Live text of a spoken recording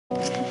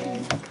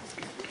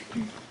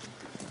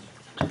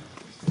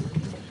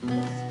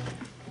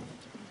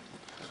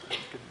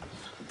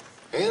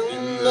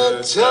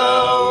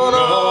town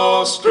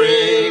of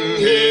Spring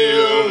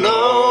Hill,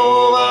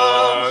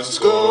 Nova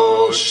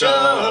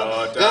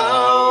Scotia,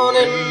 down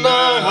in the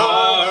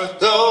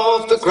heart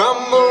of the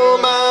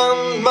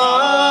Crumbleman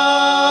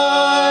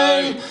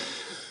mine.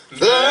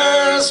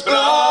 There's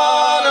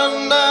blood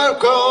under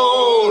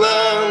coal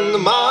and the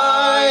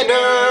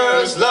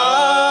miners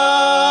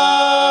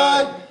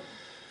lie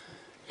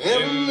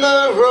in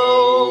the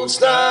roads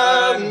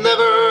that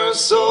never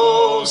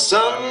saw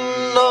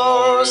sun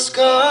or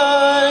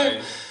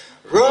sky.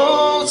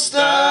 Roads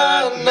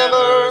that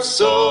never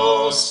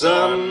saw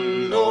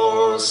sun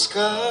or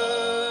sky.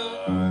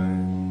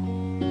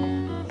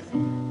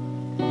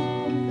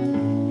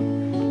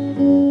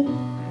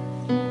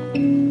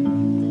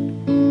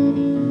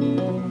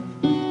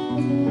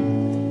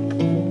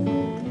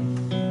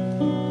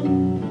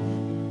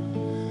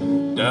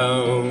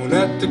 Down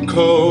at the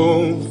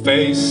coal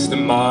face the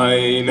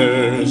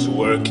miners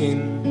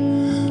working,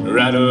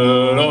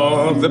 rattle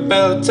of the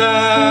belt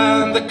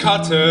and the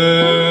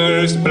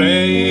cutters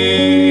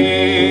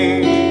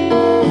playing.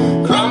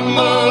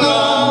 Crumble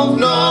of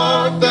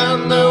north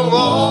and the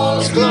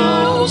walls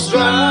close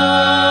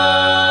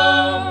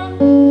round.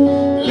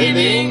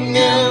 Living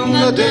in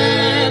the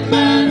dead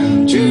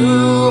man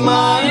 2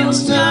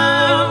 miles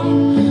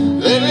down.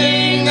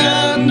 Living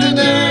in the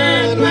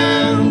dead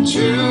man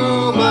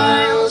 2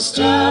 miles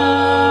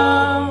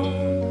down.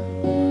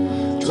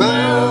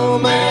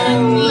 12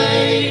 men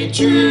lay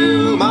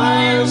 2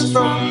 miles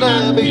from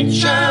the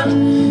beach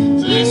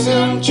and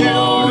listen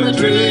to the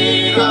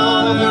drilling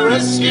of the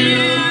rescue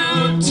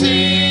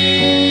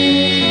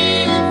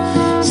team.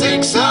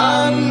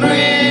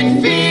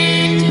 600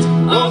 feet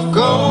of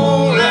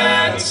coal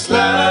and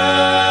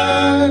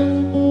slag.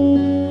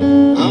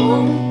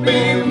 Hope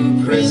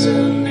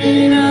imprisoned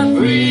in a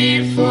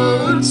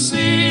 3-foot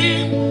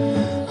sea.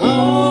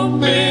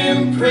 Hope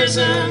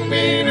imprisoned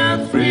in a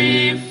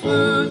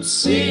 3-foot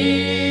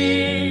sea.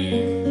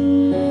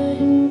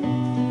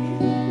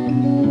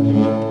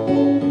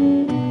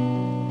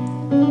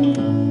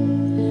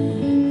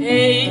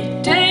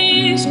 8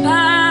 days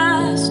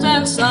passed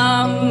and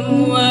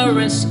some were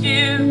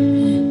rescued,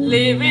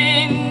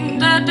 leaving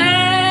the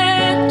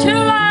dead to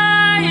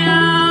lie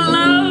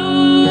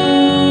alone.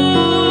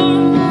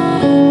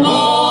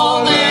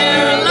 All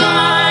their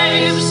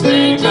lives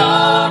they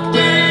dug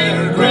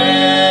their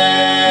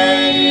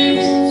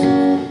graves.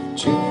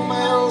 2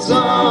 miles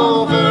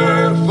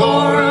over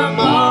for a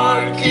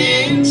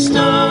marking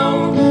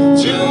stone.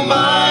 2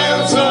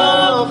 miles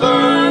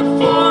over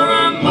for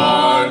a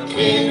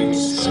marking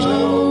stone.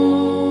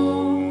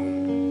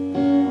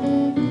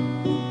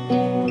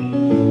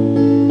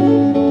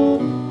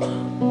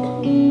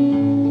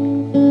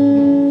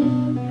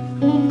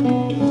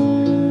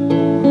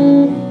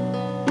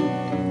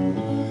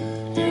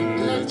 In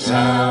the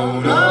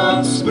town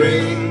of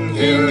Spring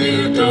Hill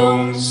you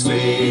don't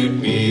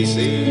sleep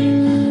easy.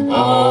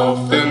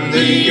 Often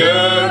the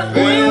earth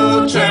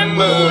will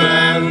tremble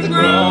and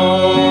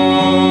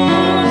groan.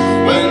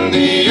 When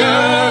the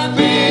earth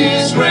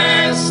is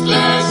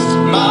restless,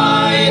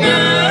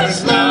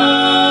 miners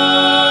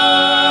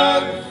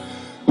lie.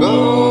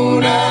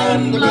 Gold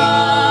and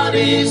blood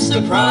is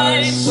the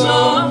price